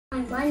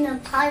want a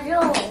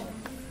puzzle.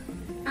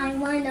 I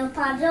want a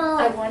puzzle.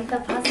 I want the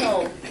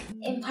puzzle.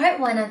 In part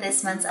 1 of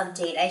this month's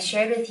update, I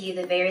shared with you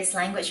the various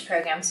language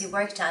programs we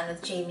worked on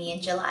with Jamie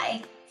in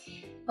July.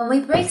 When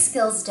we break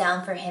skills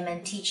down for him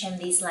and teach him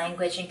these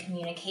language and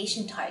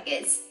communication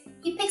targets,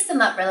 he picks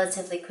them up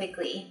relatively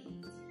quickly.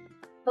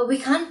 But we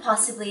can't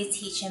possibly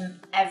teach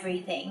him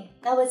everything.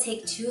 That would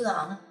take too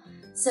long.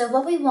 So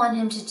what we want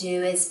him to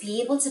do is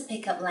be able to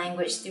pick up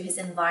language through his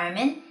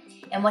environment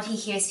and what he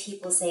hears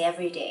people say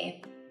every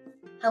day.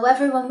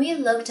 However, when we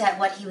looked at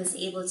what he was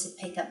able to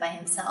pick up by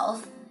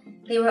himself,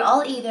 they were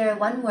all either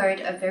one word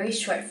or very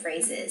short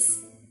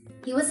phrases.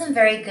 He wasn't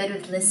very good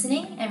with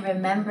listening and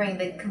remembering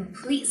the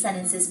complete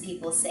sentences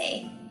people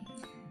say.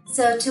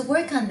 So to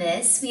work on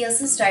this, we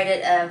also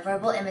started a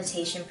verbal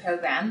imitation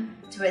program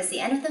towards the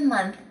end of the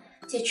month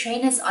to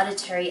train his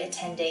auditory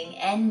attending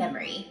and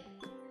memory.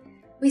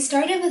 We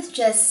started with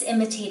just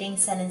imitating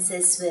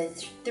sentences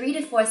with 3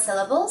 to 4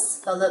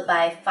 syllables, followed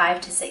by 5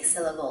 to 6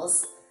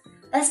 syllables.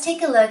 Let's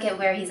take a look at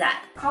where he's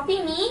at.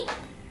 Copy me.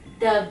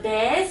 The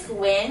bears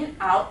went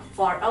out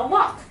for a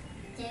walk.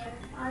 They're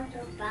out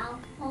about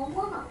a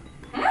walk.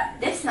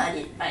 That's not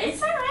it, but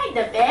it's alright.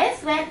 The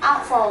bears went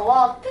out for a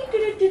walk.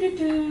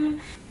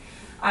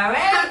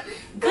 Alright.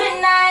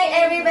 Good night,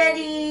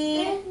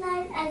 everybody. Good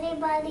night,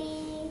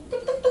 everybody.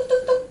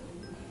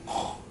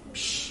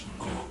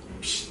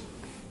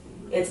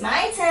 It's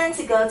my turn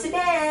to go to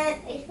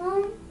bed. It's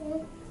time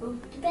to go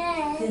to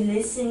bed.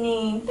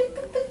 Listening.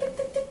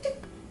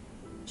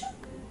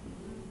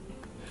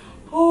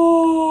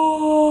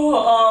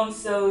 Oh, I'm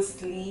so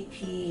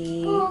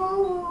sleepy.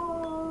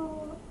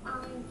 Oh,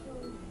 I'm so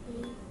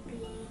sleepy.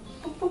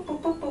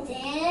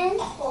 Then,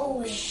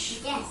 oh,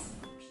 yes.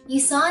 You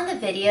saw in the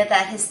video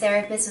that his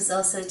therapist was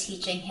also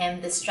teaching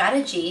him the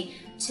strategy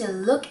to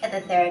look at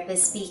the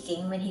therapist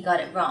speaking when he got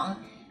it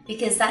wrong,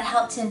 because that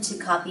helped him to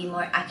copy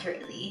more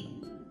accurately.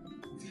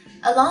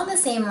 Along the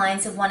same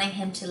lines of wanting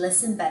him to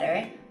listen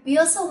better, we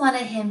also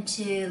wanted him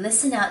to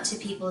listen out to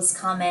people's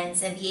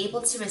comments and be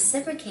able to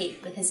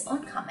reciprocate with his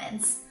own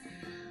comments.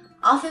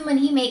 Often when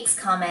he makes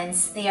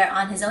comments, they are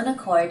on his own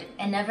accord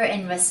and never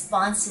in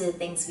response to the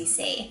things we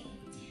say.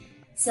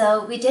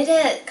 So we did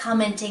a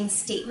commenting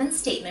statement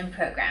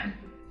program.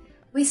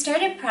 We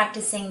started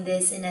practicing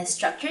this in a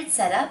structured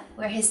setup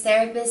where his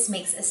therapist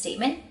makes a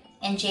statement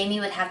and Jamie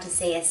would have to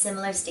say a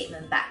similar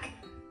statement back.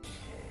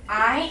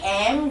 I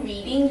am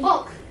reading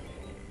book.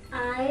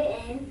 I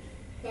am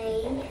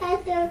playing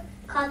Heather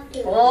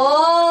cartoon.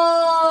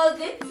 Oh,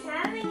 good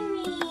telling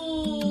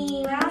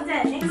me. Well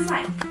done. Next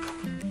slide.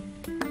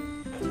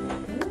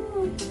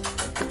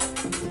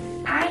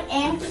 I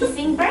am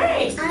kissing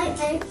birds. I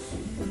am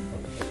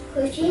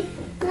pushing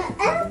the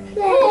airplane.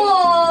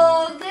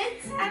 Oh, good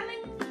telling.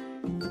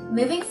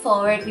 Moving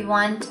forward, we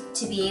want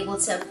to be able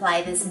to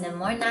apply this in a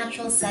more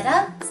natural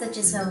setup, such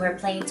as when we're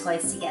playing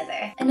toys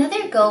together.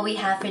 Another goal we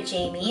have for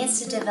Jamie is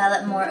to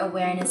develop more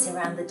awareness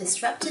around the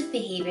disruptive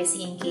behaviors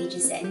he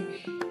engages in,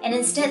 and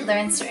instead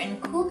learn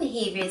certain cool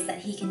behaviors that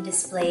he can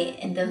display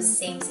in those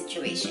same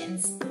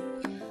situations.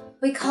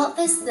 We called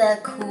this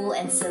the Cool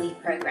and Silly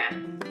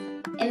program.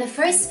 In the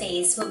first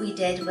phase, what we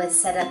did was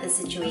set up the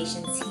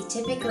situations he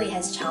typically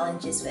has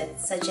challenges with,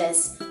 such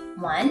as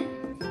 1.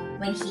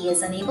 When he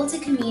is unable to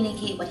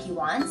communicate what he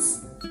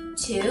wants.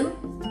 2.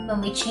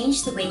 When we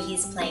change the way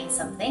he's playing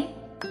something.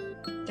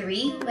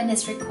 3. When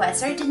his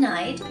requests are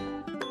denied.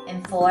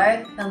 And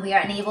 4. When we are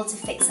unable to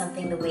fix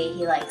something the way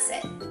he likes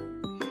it.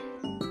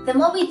 Then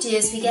what we do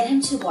is we get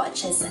him to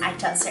watch us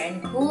act out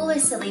certain cool or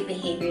silly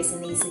behaviors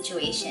in these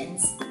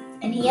situations.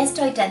 And he has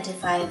to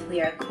identify if we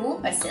are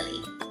cool or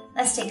silly.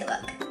 Let's take a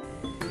look.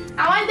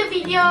 I want the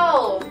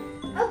video.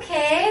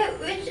 Okay,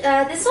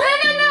 this one?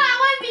 No, I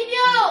want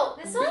video.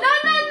 This one? No,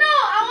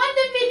 I want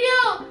the video.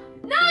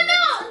 No,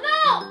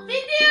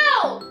 video.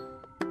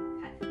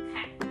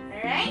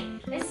 Alright,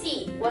 let's see.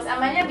 Was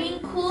Amalia being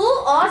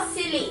cool or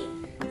silly?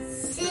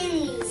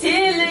 Silly.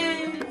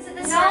 Silly. Is it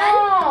this No,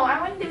 one? I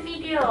want the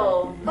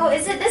video. Oh,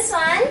 is it this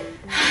one?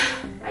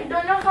 I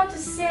don't know how to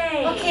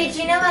say. Okay,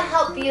 Gina will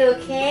help you,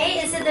 okay?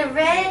 Is it the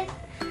red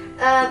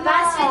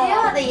bus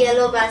video or the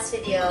yellow bus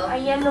video? A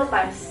yellow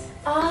bus.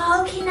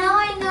 Oh, okay, now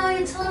I know.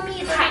 You told me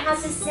you don't know how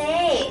to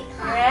say.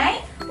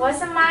 Alright,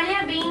 was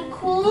Amalia being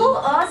cool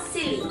or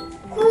silly?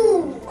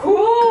 Cool.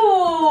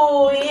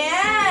 Cool,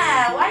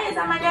 yeah. Why is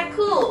Amalia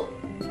cool?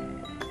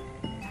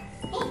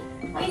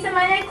 Why is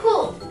Amalia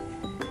cool?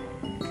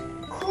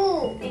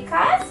 Cool.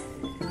 Because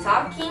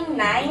talking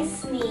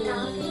nicely.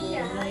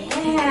 Talking nice.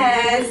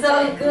 Yeah,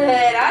 so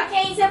good.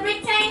 Okay, it's a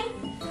break time.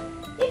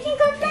 You can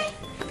go play.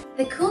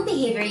 The cool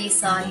behavior you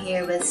saw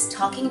here was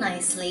talking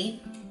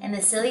nicely, and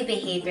the silly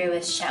behavior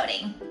was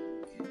shouting.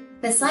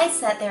 Besides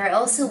that, they are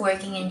also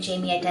working in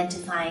Jamie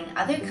identifying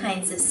other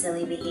kinds of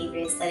silly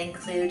behaviors that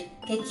include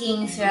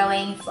kicking,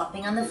 throwing,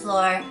 flopping on the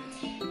floor,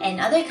 and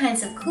other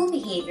kinds of cool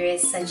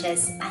behaviors such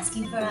as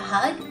asking for a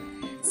hug,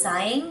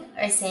 sighing,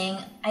 or saying,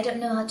 I don't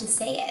know how to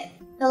say it.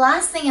 The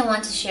last thing I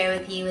want to share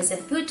with you is a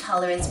food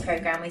tolerance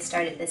program we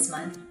started this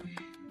month.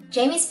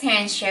 Jamie's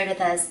parents shared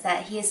with us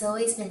that he has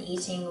always been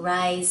eating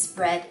rice,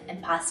 bread,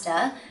 and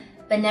pasta,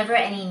 but never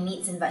any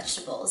meats and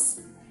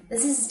vegetables.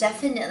 This is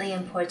definitely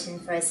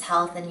important for his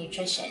health and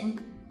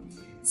nutrition.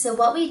 So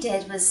what we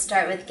did was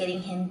start with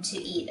getting him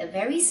to eat a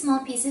very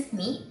small piece of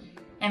meat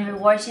and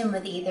reward him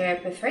with either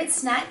a preferred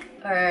snack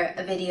or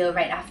a video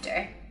right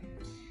after.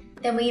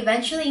 Then we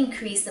eventually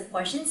increased the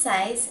portion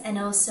size and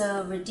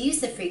also reduced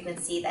the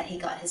frequency that he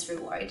got his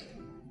reward.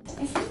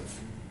 Is it?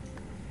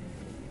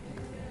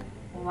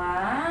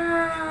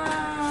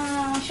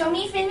 Wow! Show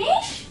me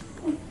finish.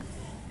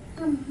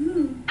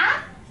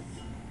 Ah!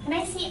 Can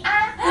I see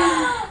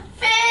ah?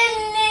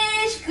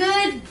 Finish!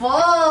 Good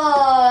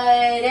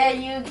boy! There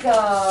you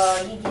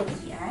go. You get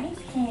the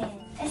iPad.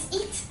 Let's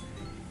eat.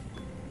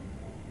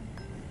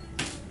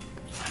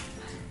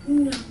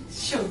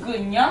 So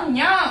good. Yum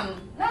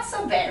yum. Not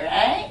so bad,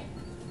 right?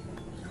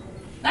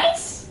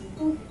 Nice?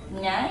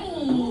 Nice.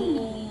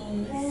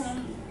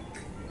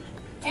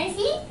 Can I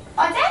see?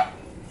 All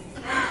done?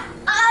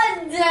 All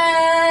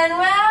done!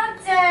 Well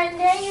done!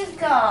 There you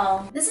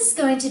go. This is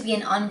going to be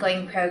an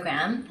ongoing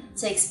program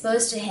to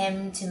expose to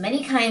him to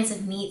many kinds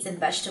of meats and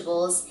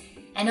vegetables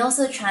and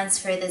also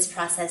transfer this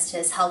process to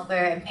his helper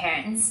and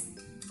parents.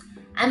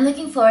 I'm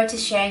looking forward to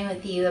sharing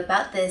with you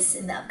about this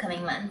in the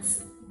upcoming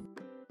months.